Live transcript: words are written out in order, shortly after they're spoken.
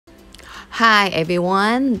Hi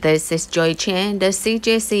everyone, this is Joy Chen, the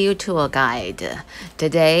CJCU tour guide.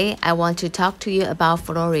 Today, I want to talk to you about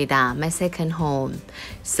Florida, my second home.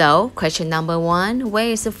 So, question number one,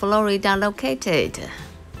 where is Florida located?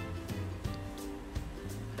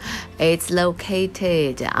 It's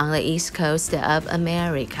located on the east coast of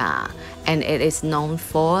America, and it is known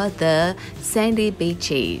for the sandy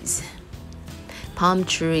beaches, palm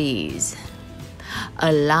trees,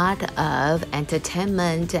 a lot of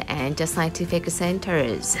entertainment and scientific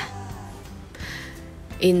centers.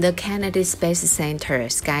 In the Kennedy Space Center,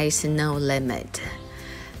 Sky is No Limit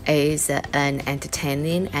is an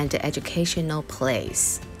entertaining and educational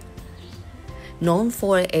place. Known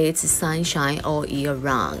for its sunshine all year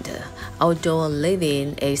round, outdoor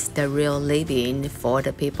living is the real living for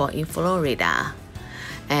the people in Florida.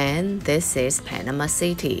 And this is Panama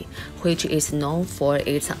City, which is known for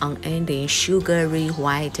its unending sugary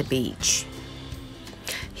white beach.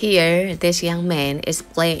 Here, this young man is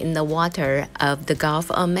playing in the water of the Gulf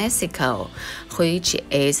of Mexico, which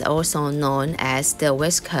is also known as the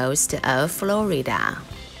west coast of Florida.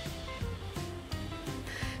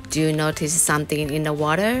 Do you notice something in the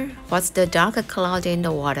water? What's the dark cloud in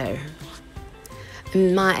the water?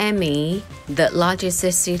 Miami, the largest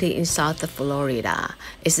city in South Florida,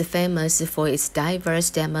 is famous for its diverse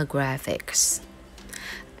demographics.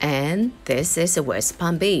 And this is West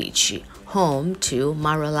Palm Beach, home to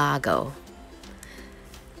Mar-a-Lago,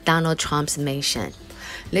 Donald Trump's mansion.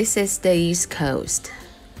 This is the East Coast.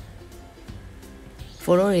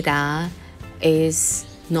 Florida is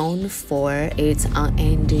known for its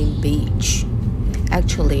unending beach.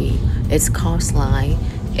 Actually, its coastline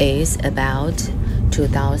is about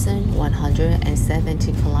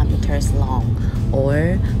 2,170 kilometers long,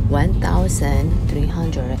 or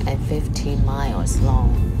 1,315 miles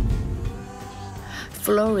long.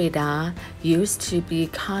 Florida used to be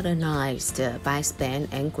colonized by Spain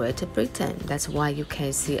and Great Britain. That's why you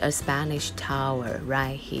can see a Spanish tower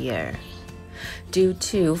right here. Due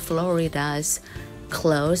to Florida's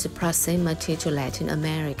close proximity to Latin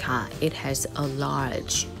America, it has a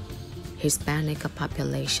large Hispanic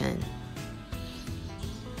population.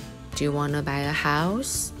 Do you want to buy a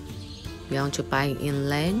house? You want to buy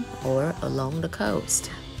inland or along the coast?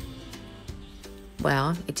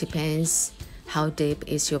 Well, it depends how deep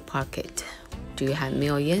is your pocket. Do you have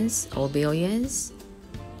millions or billions?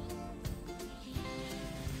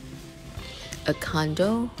 A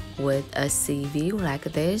condo with a sea view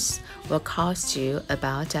like this will cost you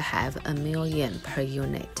about $500,000 per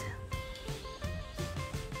unit.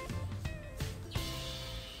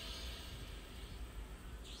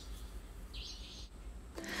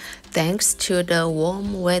 Thanks to the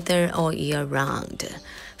warm weather all year round,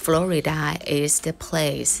 Florida is the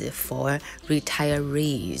place for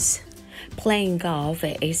retirees. Playing golf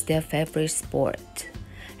is their favorite sport.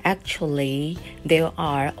 Actually, there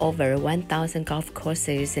are over 1,000 golf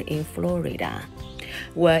courses in Florida.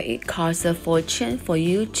 Will it cost a fortune for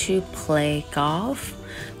you to play golf?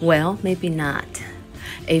 Well, maybe not.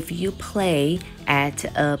 If you play at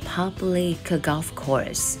a public golf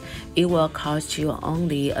course, it will cost you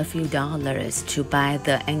only a few dollars to buy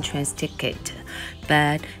the entrance ticket.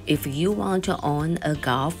 But if you want to own a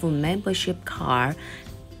golf membership card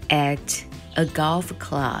at a golf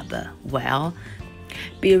club, well,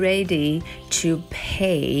 be ready to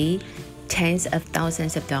pay tens of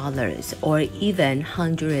thousands of dollars or even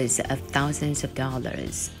hundreds of thousands of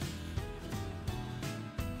dollars.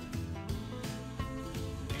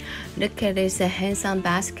 Look at this handsome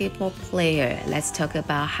basketball player. Let's talk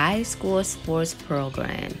about high school sports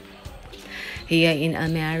program. Here in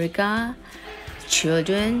America,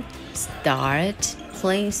 children start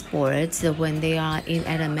playing sports when they are in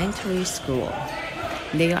elementary school.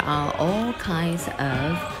 There are all kinds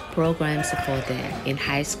of programs for them. In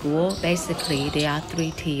high school, basically, there are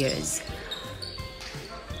 3 tiers.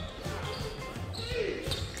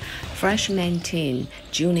 Freshman team,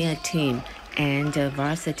 junior team, and the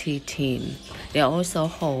varsity team. They also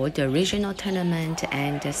hold the regional tournament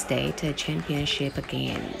and the state championship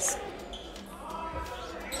games.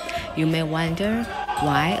 You may wonder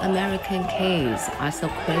why American kids are so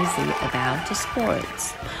crazy about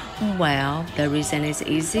sports. Well, the reason is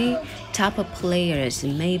easy. Top players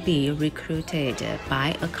may be recruited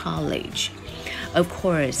by a college. Of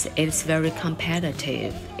course, it's very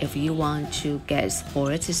competitive if you want to get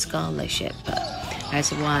sports scholarship.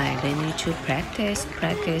 That's why they need to practice,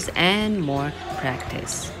 and more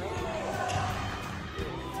practice.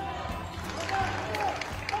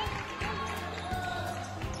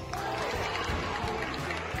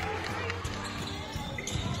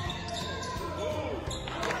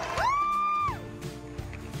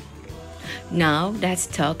 Now let's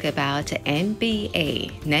talk about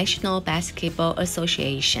NBA, National Basketball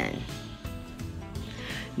Association.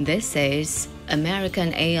 This is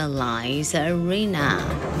American Airlines Arena,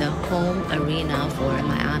 the home arena for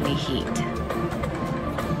Miami Heat.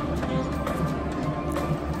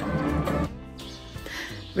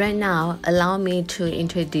 Right now, allow me to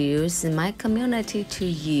introduce my community to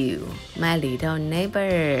you, my little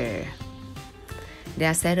neighbor. They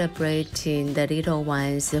are celebrating the little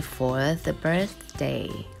one's 4th birthday.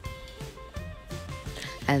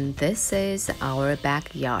 And this is our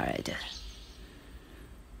backyard.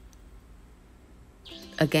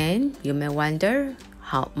 Again, you may wonder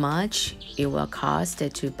how much it will cost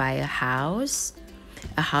to buy a house.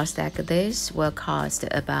 A house like this will cost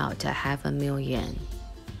about $500,000.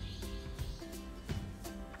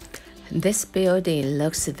 This building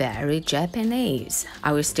looks very Japanese.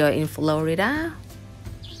 Are we still in Florida?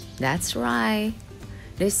 That's right.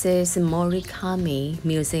 This is Morikami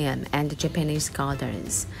Museum and Japanese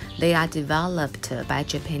Gardens. They are developed by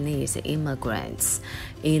Japanese immigrants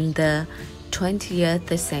in the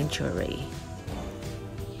 20th century.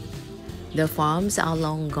 The farms are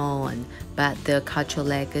long gone, but the cultural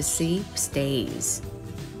legacy stays.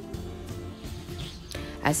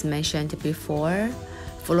 As mentioned before,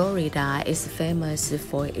 Florida is famous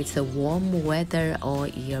for its warm weather all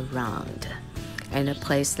year round. And a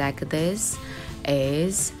place like this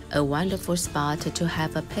is a wonderful spot to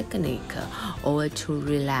have a picnic or to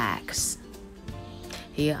relax.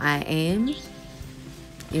 Here I am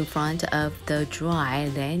in front of the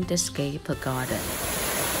dry landscape garden.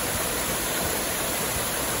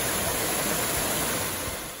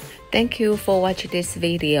 Thank you for watching this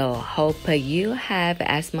video. Hope you have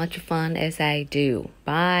as much fun as I do.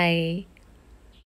 Bye.